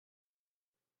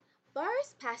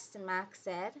Boris Pasternak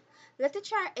said,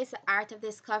 literature is the art of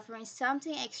discovering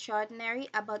something extraordinary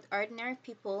about ordinary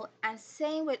people and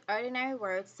saying with ordinary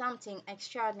words something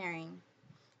extraordinary.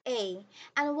 A.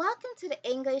 And welcome to the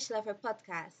English Lover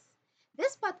Podcast.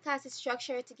 This podcast is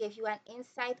structured to give you an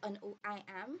insight on who I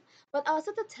am, but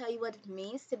also to tell you what it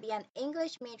means to be an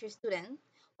English major student,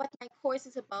 what my course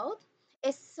is about,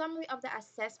 a summary of the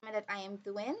assessment that I am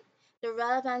doing, the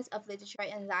relevance of literature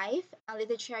in life, and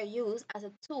literature used as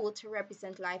a tool to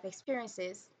represent life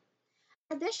experiences.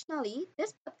 Additionally,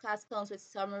 this podcast comes with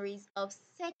summaries of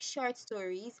six short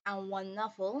stories and one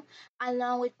novel,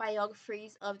 along with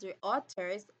biographies of their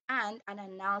authors and an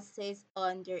analysis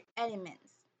on their elements.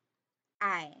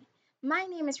 I. My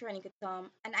name is Veronica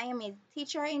Tom, and I am a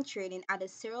teacher in training at the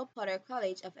Cyril Potter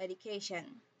College of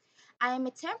Education. I am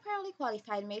a temporarily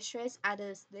qualified mistress at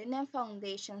the Linden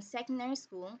Foundation Secondary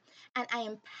School, and I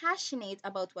am passionate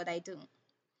about what I do.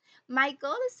 My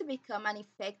goal is to become an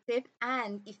effective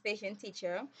and efficient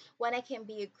teacher when I can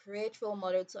be a great role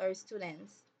model to our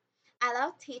students. I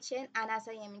love teaching, and as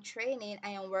I am in training, I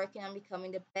am working on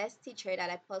becoming the best teacher that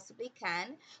I possibly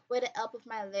can with the help of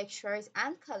my lecturers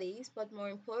and colleagues, but more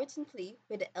importantly,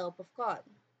 with the help of God.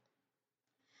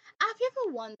 Have you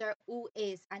ever wondered who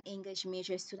is an English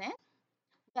major student?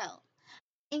 Well,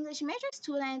 English major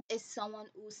student is someone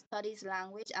who studies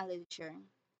language and literature.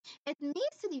 It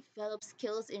means to develop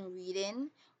skills in reading,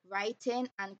 writing,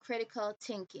 and critical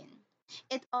thinking.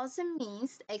 It also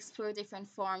means to explore different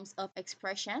forms of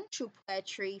expression through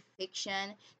poetry,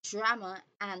 fiction, drama,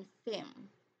 and film.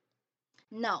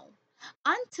 Now,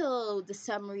 until the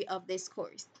summary of this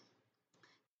course.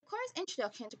 The course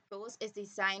Introduction to Prose is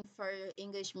designed for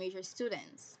English major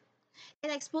students.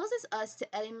 It exposes us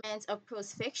to elements of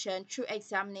prose fiction through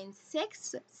examining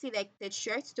six selected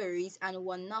short stories and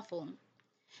one novel.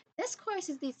 This course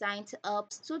is designed to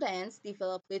help students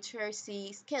develop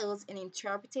literacy skills in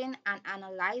interpreting and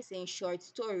analyzing short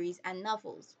stories and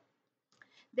novels.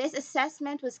 This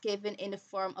assessment was given in the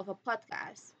form of a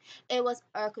podcast. It was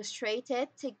orchestrated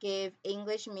to give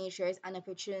English majors an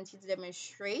opportunity to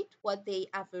demonstrate what they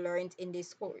have learned in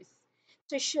this course,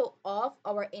 to show off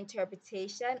our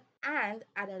interpretation and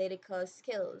analytical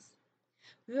skills.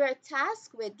 We were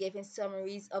tasked with giving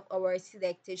summaries of our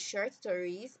selected short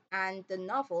stories and the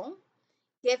novel,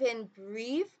 giving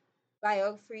brief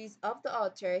biographies of the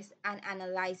authors, and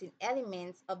analyzing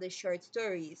elements of the short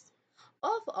stories.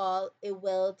 Overall, a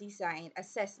well designed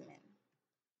assessment.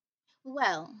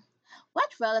 Well,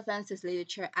 what relevance does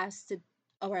literature has to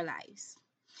our lives?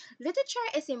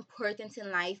 Literature is important in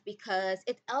life because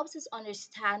it helps us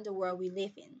understand the world we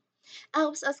live in,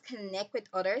 helps us connect with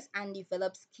others, and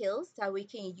develop skills that we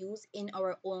can use in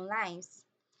our own lives.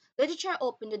 Literature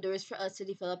opened the doors for us to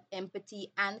develop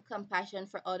empathy and compassion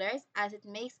for others as it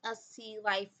makes us see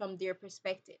life from their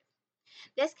perspective.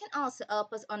 This can also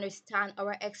help us understand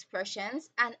our expressions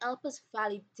and help us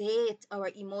validate our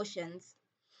emotions.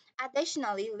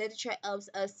 Additionally, literature helps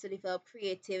us to develop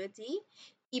creativity,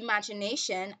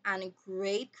 imagination, and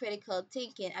great critical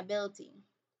thinking ability.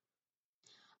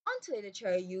 Onto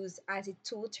literature used as a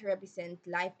tool to represent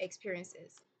life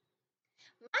experiences.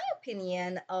 My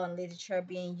opinion on literature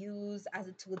being used as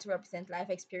a tool to represent life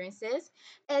experiences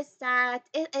is that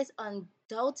it is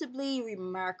undoubtedly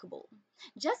remarkable.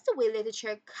 Just the way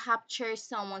literature captures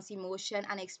someone's emotion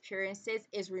and experiences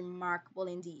is remarkable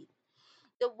indeed.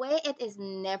 The way it is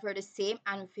never the same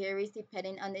and varies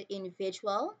depending on the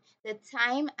individual, the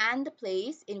time, and the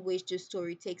place in which the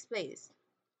story takes place.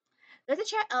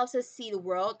 Literature helps us see the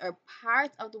world or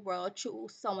part of the world through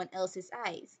someone else's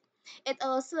eyes. It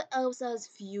also helps us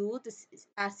view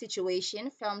a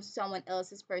situation from someone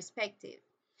else's perspective.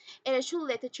 It is through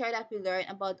literature that we learn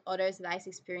about others' life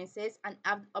experiences and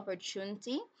have the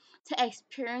opportunity to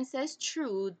experiences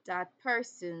through that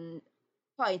person's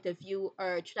point of view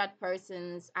or through that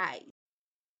person's eyes.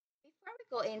 Before we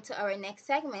go into our next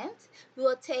segment, we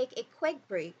will take a quick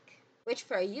break, which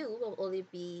for you will only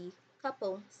be a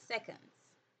couple seconds.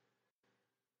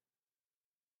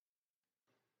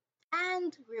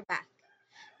 And we're back.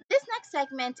 This next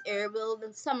segment here will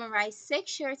summarize six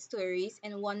short stories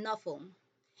in one novel.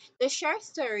 The short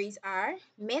stories are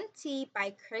Minty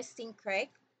by Christine Craig,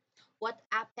 What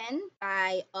Happened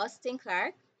by Austin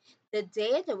Clark, The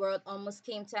Day the World Almost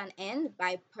Came to an End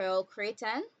by Pearl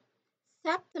Creighton,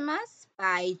 Septimus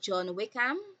by John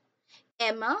Wickham,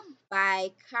 Emma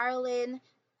by Caroline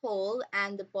Cole,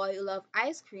 and The Boy Who Loved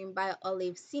Ice Cream by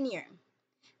Olive Sr.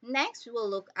 Next, we will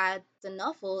look at the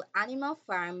novel Animal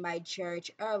Farm by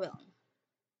George Orwell.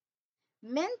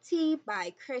 Minty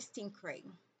by Christine Craig.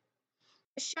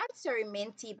 The short story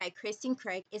Minty by Christine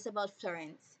Craig is about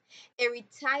Florence, A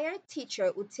retired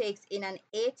teacher who takes in an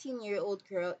 18-year-old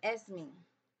girl, Esme.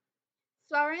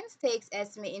 Florence takes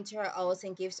Esme into her house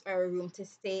and gives her a room to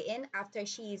stay in after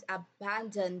she is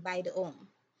abandoned by the home.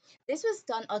 This was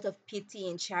done out of pity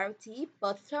and charity,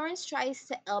 but Florence tries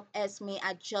to help Esme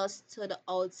adjust to the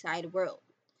outside world.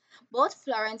 Both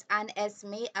Florence and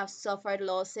Esme have suffered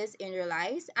losses in their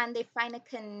lives, and they find a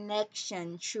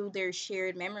connection through their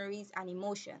shared memories and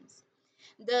emotions.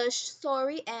 The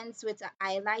story ends with a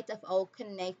highlight of how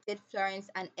connected Florence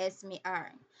and Esme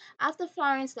are. After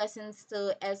Florence listens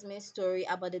to Esme's story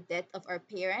about the death of her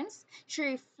parents, she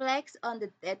reflects on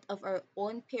the death of her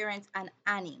own parents and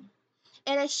Annie.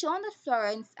 It has shown that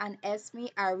Florence and Esme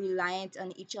are reliant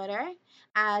on each other,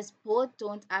 as both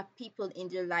don't have people in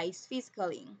their lives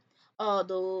physically.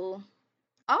 Although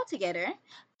altogether,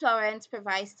 Florence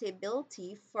provides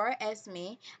stability for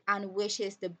Esme and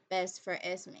wishes the best for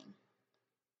Esme.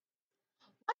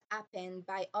 What Happened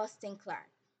by Austin Clark.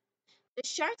 The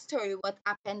short story What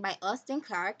Happened by Austin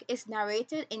Clark is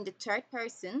narrated in the third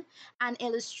person and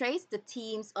illustrates the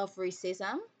themes of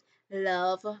racism,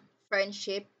 love,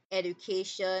 friendship,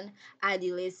 education,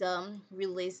 idealism,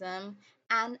 realism,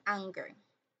 and anger.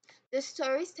 The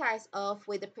story starts off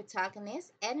with the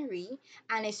protagonist, Henry,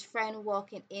 and his friend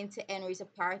walking into Henry's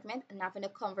apartment and having a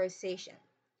conversation.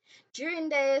 During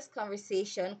this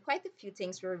conversation, quite a few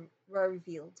things were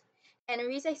revealed.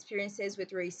 Henry's experiences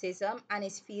with racism and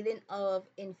his feeling of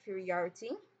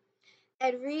inferiority.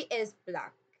 Henry is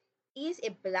black. He is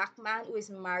a black man who is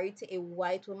married to a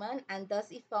white woman and thus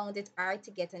he found it hard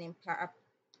to get an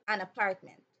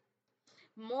apartment.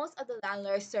 Most of the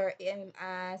landlords saw him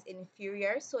as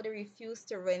inferior, so they refused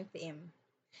to rent him.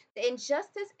 The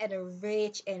injustice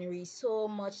enraged Henry so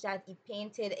much that he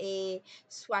painted a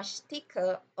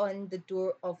swastika on the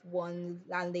door of one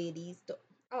landlady's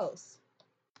house.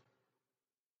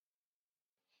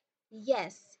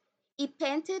 Yes, he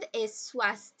painted a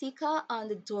swastika on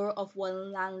the door of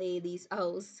one landlady's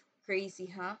house. Crazy,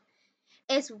 huh?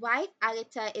 His wife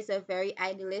Agatha is a very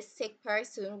idealistic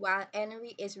person while Henry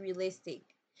is realistic.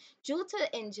 Due to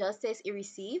the injustice he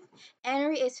received,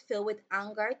 Henry is filled with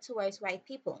anger towards white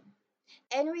people.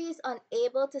 Henry is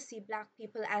unable to see black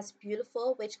people as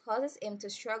beautiful, which causes him to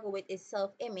struggle with his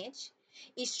self image.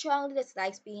 He strongly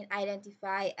dislikes being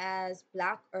identified as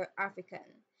black or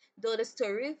African. Though the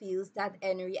story reveals that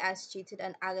Henry has cheated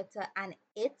on Agatha and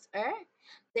it's her,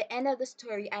 the end of the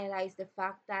story highlights the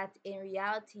fact that in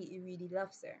reality he really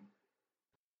loves her.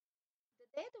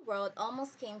 The Day the World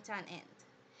Almost Came to an End.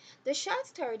 The short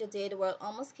story The Day the World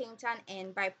Almost Came to an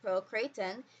End by Pearl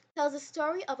Creighton tells the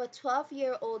story of a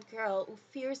 12-year-old girl who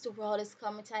fears the world is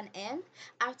coming to an end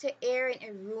after hearing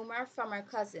a rumor from her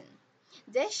cousin.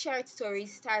 This short story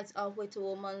starts off with a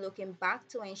woman looking back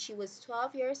to when she was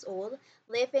 12 years old,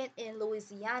 living in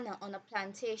Louisiana on a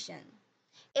plantation.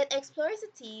 It explores the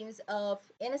themes of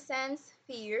innocence,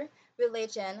 fear,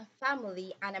 religion,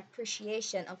 family, and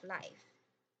appreciation of life.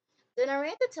 The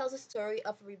narrator tells the story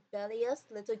of a rebellious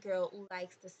little girl who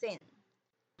likes to sin.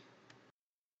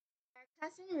 Her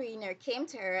cousin Rainer came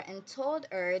to her and told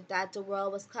her that the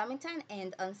world was coming to an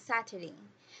end on Saturday.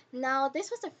 Now,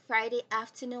 this was a Friday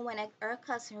afternoon when her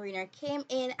cousin Rainer came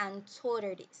in and told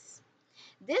her this.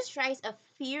 This drives a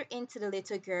fear into the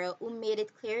little girl who made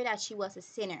it clear that she was a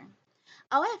sinner.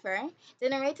 However, the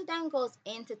narrator then goes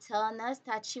into telling us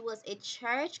that she was a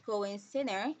church going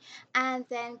sinner and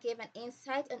then gave an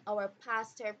insight on our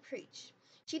pastor preach.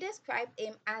 She described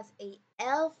him as a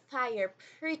hellfire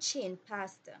preaching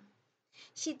pastor.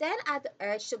 She then had the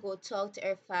urge to go talk to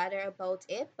her father about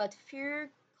it, but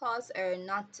fear caused her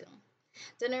not to.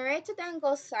 The narrator then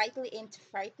goes slightly into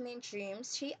frightening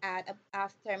dreams she had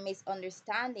after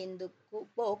misunderstanding the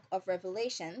book of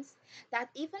Revelations, that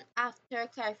even after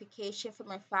clarification from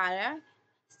her father,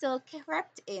 still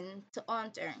crept in to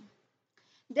haunt her.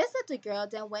 This little girl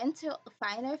then went to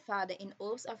find her father in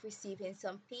hopes of receiving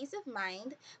some peace of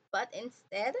mind, but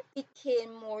instead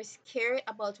became more scared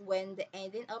about when the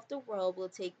ending of the world will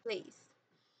take place.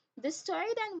 The story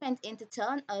then went into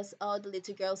telling us how the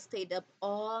little girl stayed up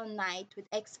all night with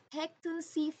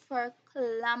expectancy for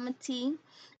calamity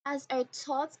as her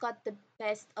thoughts got the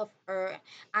best of her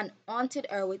and haunted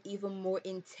her with even more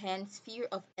intense fear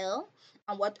of hell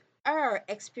and what her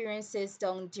experiences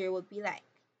down there would be like.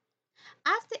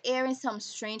 After hearing some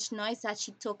strange noise that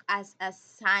she took as a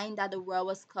sign that the world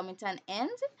was coming to an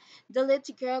end, the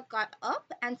little girl got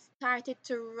up and started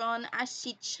to run as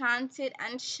she chanted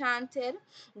and chanted,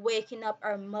 waking up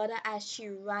her mother as she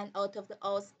ran out of the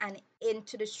house and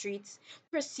into the streets,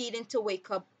 proceeding to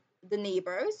wake up the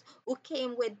neighbors who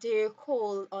came with their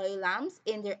coal oil lamps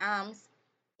in their arms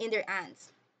in their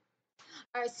hands.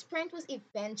 Our sprint was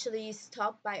eventually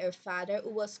stopped by her father, who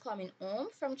was coming home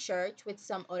from church with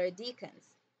some other deacons.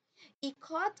 He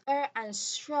caught her and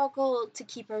struggled to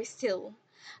keep her still.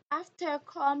 After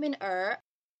calming her,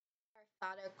 her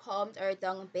father calmed her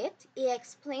down a bit. He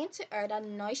explained to her that the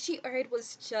noise she heard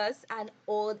was just an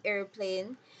old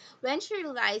airplane. When she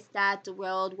realized that the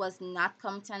world was not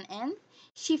come to an end,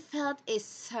 she felt a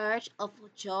surge of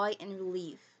joy and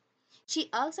relief. She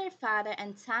hugs her father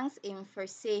and thanks him for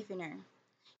saving her.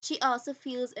 She also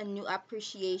feels a new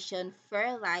appreciation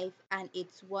for life and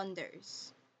its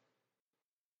wonders.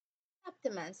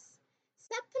 Septimus.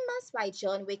 Septimus by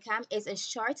John Wickham is a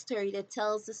short story that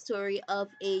tells the story of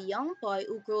a young boy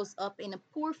who grows up in a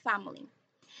poor family.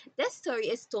 This story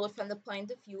is told from the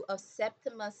point of view of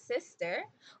Septimus' sister,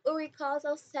 who recalls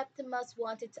how Septimus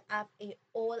wanted to have a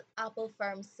whole apple for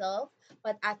himself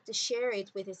but had to share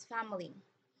it with his family.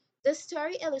 The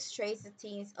story illustrates the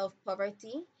themes of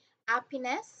poverty,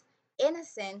 happiness,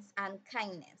 innocence, and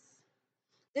kindness.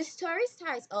 The story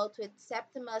starts out with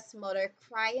Septimus' mother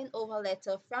crying over a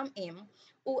letter from him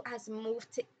who has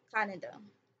moved to Canada.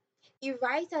 He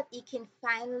writes that he can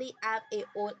finally have a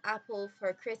old apple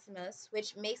for Christmas,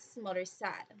 which makes his mother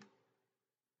sad.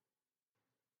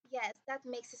 Yes, that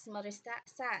makes his mother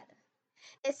sad.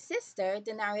 His sister,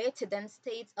 the narrator, then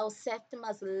states how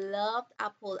Septimus loved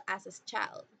apple as a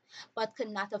child, but could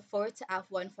not afford to have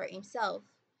one for himself.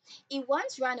 He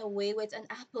once ran away with an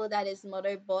apple that his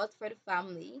mother bought for the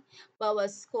family, but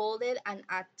was scolded and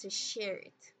had to share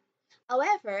it.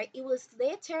 However, he was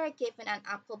later given an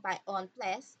apple by Aunt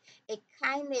Bless, a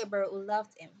kind neighbor who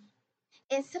loved him.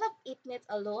 Instead of eating it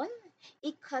alone,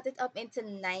 he cut it up into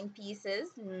nine pieces,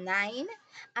 nine,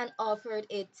 and offered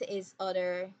it to his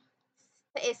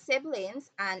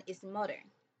siblings and his mother.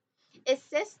 His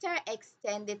sister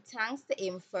extended thanks to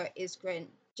him for his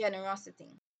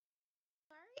generosity.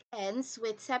 Ends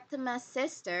with Septimus'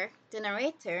 sister, the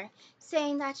narrator,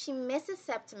 saying that she misses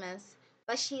Septimus,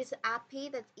 but she is happy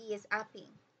that he is happy.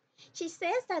 She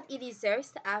says that he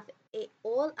deserves to have a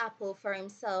whole apple for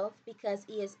himself because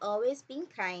he has always been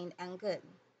kind and good.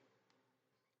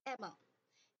 Emma.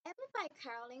 Emma by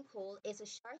Caroline Cole is a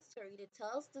short story that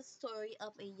tells the story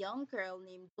of a young girl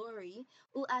named Dory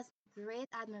who has great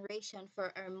admiration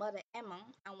for her mother Emma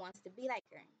and wants to be like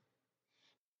her.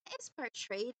 Is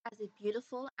portrayed as a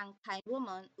beautiful and kind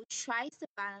woman who tries to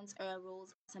balance her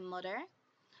roles as a mother,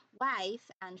 wife,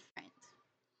 and friend.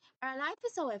 Her life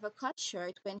is, however, cut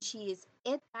short when she is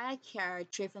hit by a car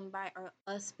driven by her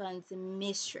husband's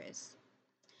mistress.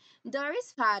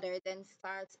 Doris' father then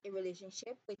starts a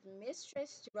relationship with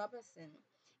Mistress Robertson,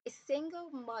 a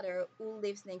single mother who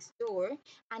lives next door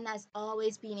and has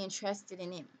always been interested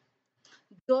in him.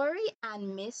 Dory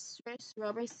and Mistress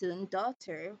Robertson's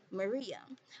daughter, Maria,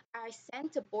 are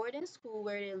sent to boarding school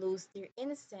where they lose their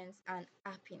innocence and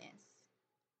happiness.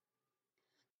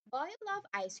 Boy Love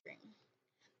Ice Cream.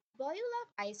 Boy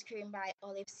Love Ice Cream by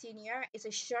Olive Sr. is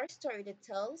a short story that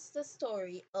tells the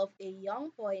story of a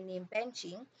young boy named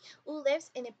Benji who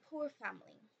lives in a poor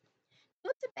family.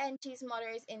 Due to Benji's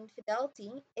mother's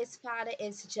infidelity, his father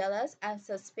is jealous and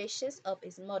suspicious of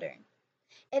his mother.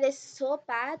 It is so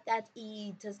bad that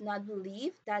he does not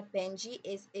believe that Benji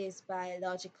is his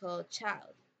biological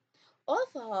child.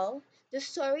 Overall, the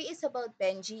story is about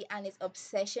Benji and his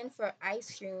obsession for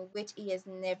ice cream, which he has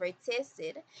never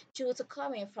tasted due to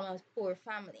coming from a poor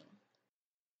family.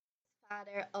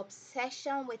 Father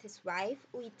obsession with his wife,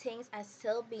 who he thinks has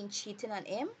still been cheating on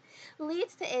him,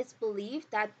 leads to his belief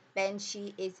that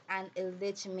Benji is an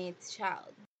illegitimate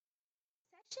child.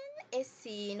 Obsession is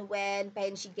seen when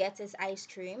Benji gets his ice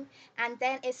cream and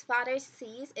then his father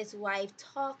sees his wife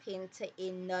talking to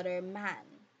another man.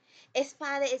 His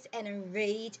father is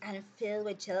enraged and filled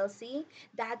with jealousy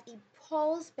that he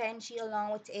pulls Benji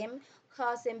along with him,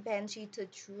 causing Benji to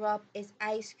drop his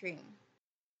ice cream.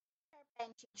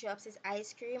 Benji drops his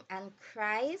ice cream and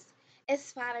cries.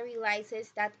 His father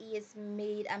realizes that he has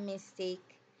made a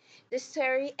mistake. The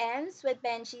story ends with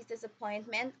Benji's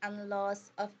disappointment and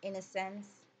loss of innocence.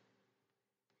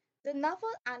 The novel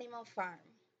Animal Farm.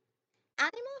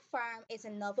 Animal Farm is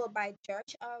a novel by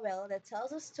George Orwell that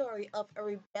tells the story of a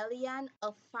rebellion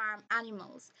of farm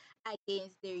animals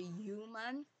against their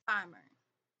human farmer.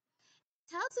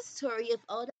 It tells the story of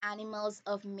how the animals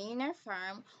of Manor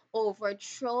Farm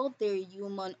overthrow their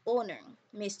human owner,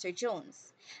 Mr.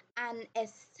 Jones, and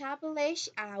establish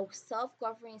a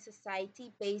self-governing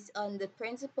society based on the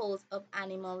principles of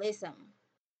animalism.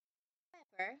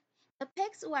 However, the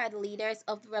pigs who are the leaders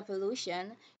of the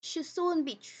revolution should soon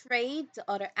betrayed the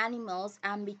other animals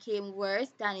and became worse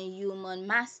than human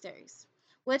masters,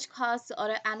 which caused the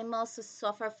other animals to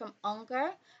suffer from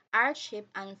hunger hardship,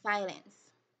 and violence.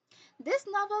 This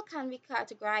novel can be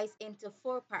categorized into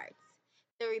four parts: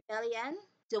 the rebellion,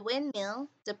 the windmill,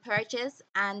 the purchase,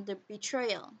 and the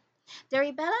betrayal. The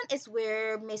rebellion is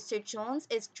where Mr. Jones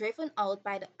is driven out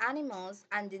by the animals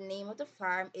and the name of the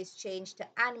farm is changed to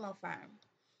Animal Farm.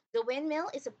 The windmill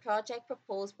is a project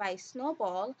proposed by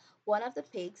Snowball, one of the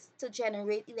pigs, to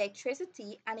generate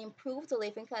electricity and improve the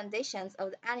living conditions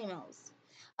of the animals.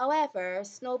 However,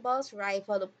 Snowball's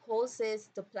rival opposes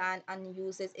the plan and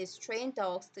uses his trained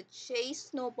dogs to chase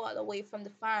Snowball away from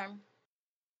the farm.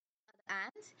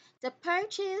 And the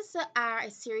purges are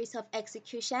a series of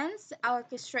executions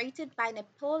orchestrated by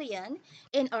Napoleon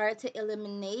in order to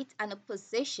eliminate an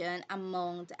opposition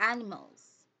among the animals.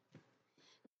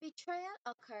 Betrayal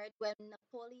occurred when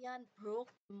Napoleon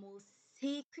broke the most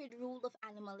sacred rule of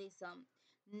animalism: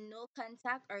 no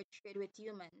contact or trade with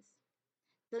humans.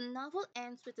 The novel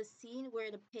ends with a scene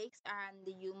where the pigs and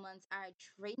the humans are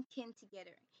drinking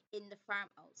together in the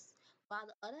farmhouse, while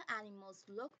the other animals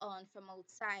look on from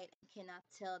outside and cannot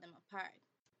tell them apart.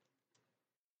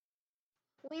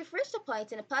 We've reached a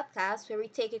point in the podcast where we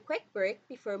take a quick break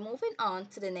before moving on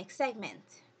to the next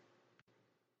segment.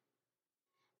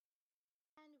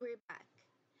 And we're back.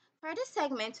 For this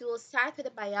segment, we will start with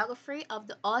a biography of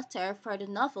the author for the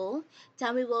novel,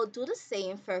 then we will do the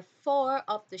same for four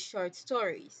of the short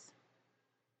stories.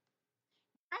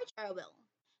 George Orwell.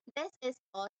 This is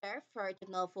author for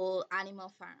the novel Animal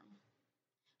Farm.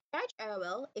 George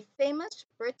Orwell, a famous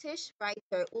British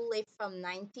writer who lived from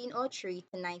 1903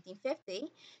 to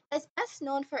 1950, is best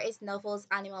known for his novels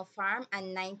Animal Farm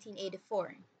and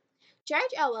 1984.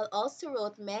 George Orwell also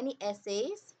wrote many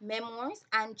essays, memoirs,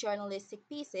 and journalistic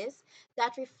pieces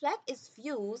that reflect his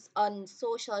views on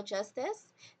social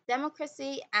justice,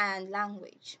 democracy, and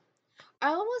language.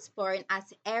 Orwell was born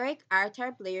as Eric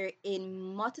Arthur Blair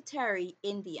in Mattutari,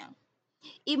 India.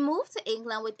 He moved to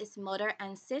England with his mother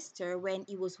and sister when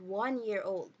he was 1 year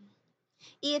old.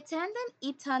 He attended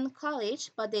Eton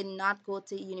College but did not go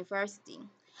to university.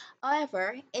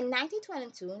 However, in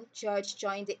 1922, George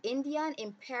joined the Indian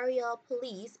Imperial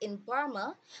Police in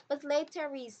Burma but later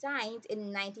resigned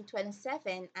in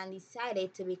 1927 and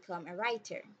decided to become a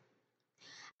writer.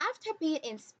 After being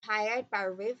inspired by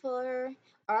River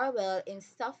Orwell in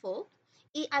Suffolk,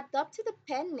 he adopted the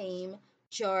pen name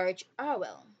George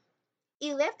Orwell.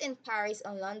 He lived in Paris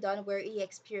and London where he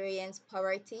experienced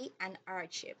poverty and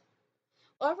hardship.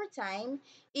 Over time,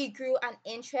 he grew an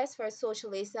interest for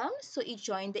socialism, so he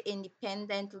joined the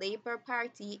Independent Labour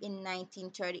Party in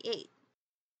 1938.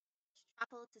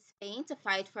 Traveled to Spain to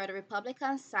fight for the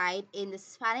Republican side in the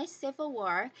Spanish Civil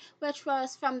War, which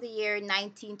was from the year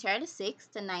 1936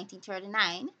 to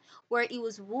 1939, where he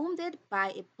was wounded by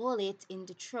a bullet in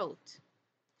the throat.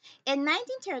 In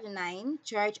 1939,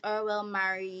 George Orwell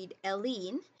married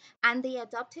Eileen, and they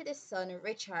adopted a son,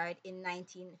 Richard, in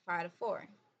 1944.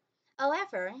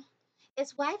 However,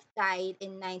 his wife died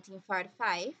in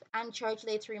 1945, and George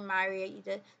later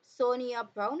remarried Sonia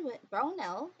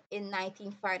Brownell in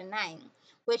 1949,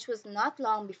 which was not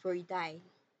long before he died.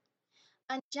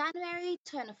 On January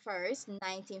 21st,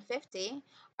 1950,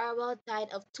 Orwell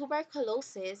died of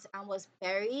tuberculosis and was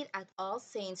buried at All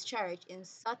Saints Church in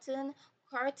Sutton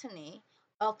Courtenay,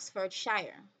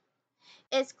 Oxfordshire.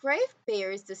 His grave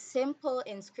bears the simple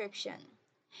inscription: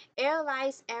 Here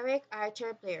lies Eric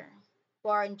Arthur Blair,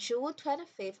 born June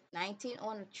 25th,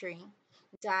 1903,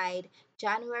 died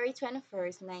January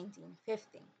 21st,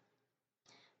 1950.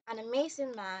 An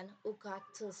amazing man who got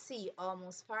to see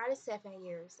almost 47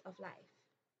 years of life.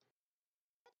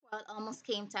 World almost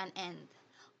came to an end.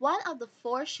 One of the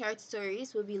four short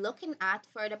stories we'll be looking at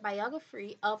for the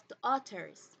biography of the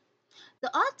authors.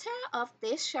 The author of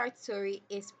this short story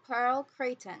is Pearl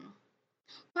Creighton.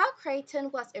 Pearl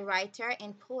Creighton was a writer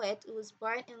and poet who was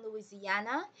born in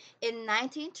Louisiana in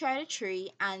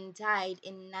 1933 and died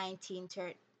in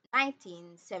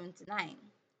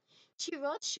 1979. She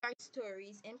wrote short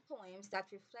stories and poems that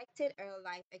reflected her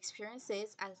life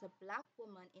experiences as a black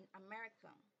woman in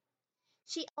America.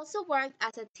 She also worked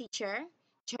as a teacher,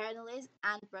 journalist,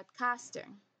 and broadcaster.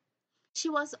 She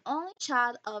was the only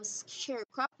child of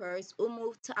sharecroppers who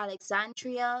moved to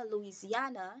Alexandria,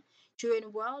 Louisiana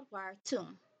during World War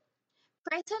II.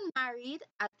 Creighton married,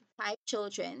 had five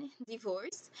children,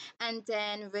 divorced, and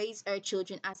then raised her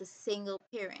children as a single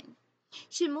parent.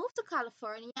 She moved to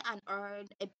California and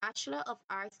earned a Bachelor of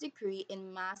Arts degree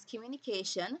in Mass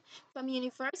Communication from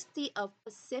University of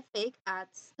Pacific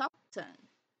at Stockton.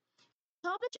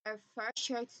 Published her first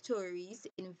short stories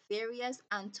in various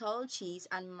anthologies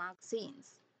and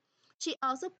magazines. She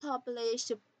also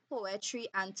published poetry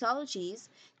anthologies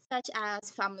such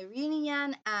as Family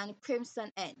Reunion and Crimson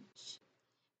Edge.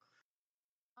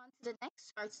 On to the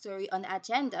next short story on the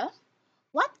agenda.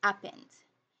 What happened?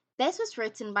 This was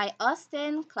written by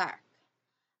Austin Clarke.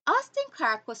 Austin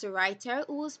Clarke was a writer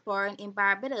who was born in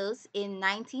Barbados in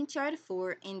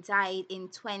 1934 and died in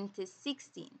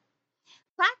 2016.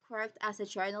 Clarke worked as a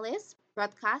journalist,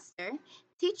 broadcaster,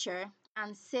 teacher,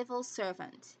 and civil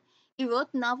servant. He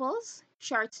wrote novels,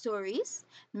 short stories,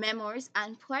 memoirs,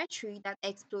 and poetry that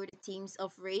explored the themes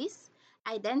of race,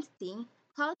 identity,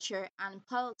 culture, and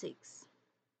politics.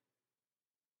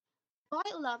 Boy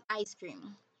Love Ice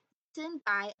Cream, written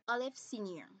by Olive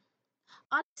Sr.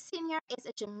 Olive Sr. is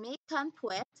a Jamaican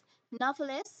poet,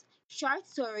 novelist, short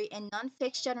story, and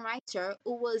nonfiction writer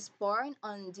who was born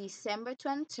on December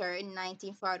 23rd,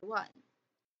 1941.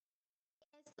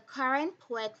 Is the current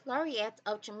Poet Laureate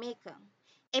of Jamaica,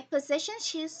 a position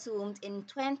she assumed in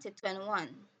 2021.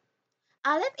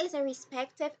 Olive is a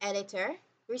respected editor,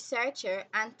 researcher,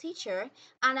 and teacher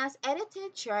and has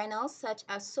edited journals such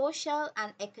as Social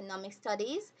and Economic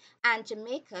Studies and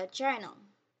Jamaica Journal.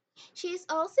 She is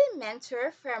also a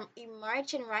mentor for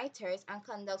emerging writers and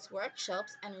conducts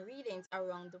workshops and readings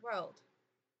around the world.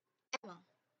 Emma.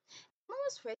 Emma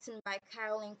was written by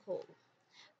Caroline Cole.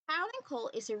 Caroline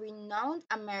Cole is a renowned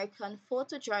American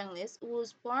photojournalist who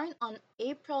was born on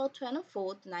April 24,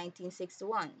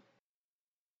 1961.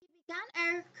 She began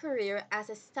her career as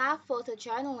a staff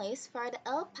photojournalist for the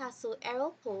El Paso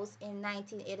Herald Post in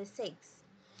 1986.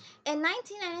 In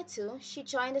 1992, she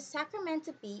joined the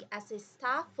Sacramento Bee as a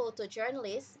staff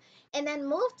photojournalist and then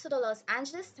moved to the Los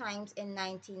Angeles Times in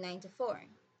 1994.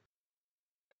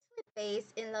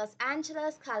 Based in Los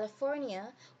Angeles,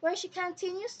 California, where she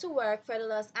continues to work for the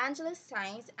Los Angeles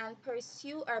Times and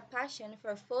pursue her passion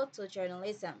for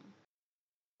photojournalism.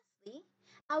 Lastly,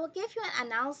 I will give you an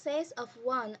analysis of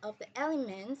one of the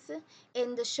elements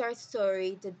in the short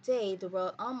story The Day the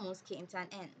World Almost Came to an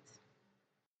End.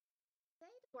 The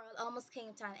Day the World Almost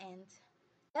Came to an End.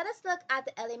 Let us look at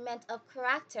the element of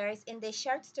characters in the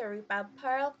short story by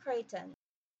Pearl Creighton.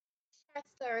 The short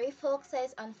story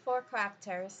focuses on four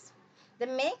characters. The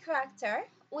main character,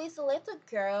 who is the little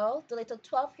girl, the little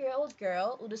 12-year-old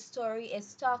girl who the story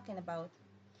is talking about.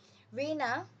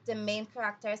 Rena, the main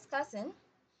character's cousin,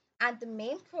 and the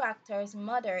main character's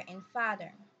mother and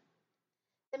father.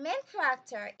 The main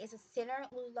character is a sinner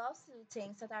who loves to do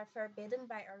things that are forbidden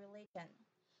by her religion.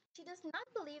 She does not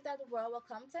believe that the world will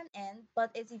come to an end,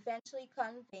 but is eventually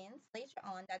convinced later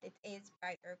on that it is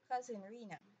by her cousin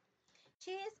Rena.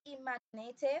 She is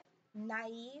imaginative,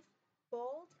 naive,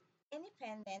 bold,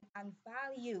 independent, and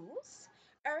values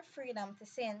her freedom to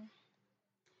sin.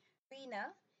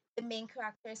 Rena, the main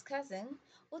character's cousin,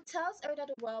 who tells her that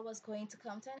the world was going to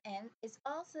come to an end, is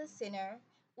also a sinner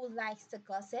who likes to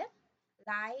gossip,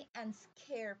 lie, and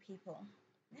scare people.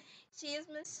 She is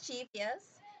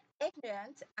mischievous,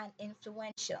 ignorant, and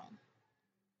influential.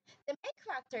 The main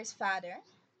character's father.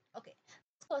 Okay,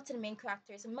 let's go to the main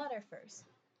character's mother first.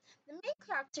 The main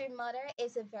character mother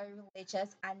is a very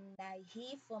religious and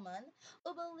naive woman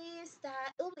who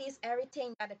believes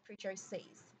everything that the preacher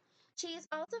says. She is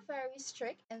also very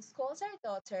strict and scolds her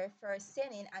daughter for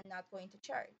sinning and not going to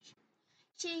church.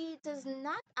 She does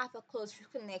not have a close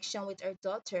connection with her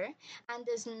daughter and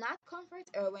does not comfort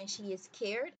her when she is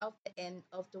scared of the end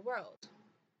of the world.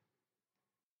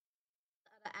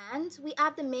 And we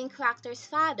have the main character's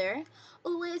father,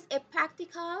 who is a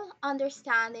practical,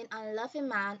 understanding, and loving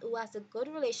man who has a good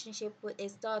relationship with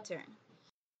his daughter.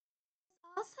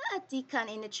 Also a deacon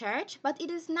in the church, but he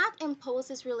does not impose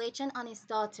his religion on his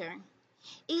daughter.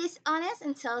 He is honest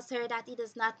and tells her that he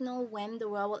does not know when the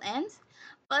world will end,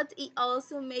 but he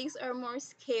also makes her more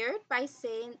scared by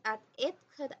saying that it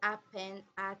could happen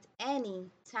at any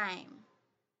time.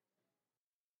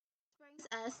 Brings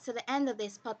us to the end of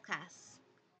this podcast.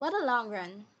 What a long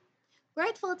run!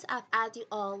 Grateful to have had you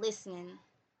all listening.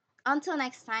 Until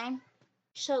next time,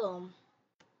 Shalom.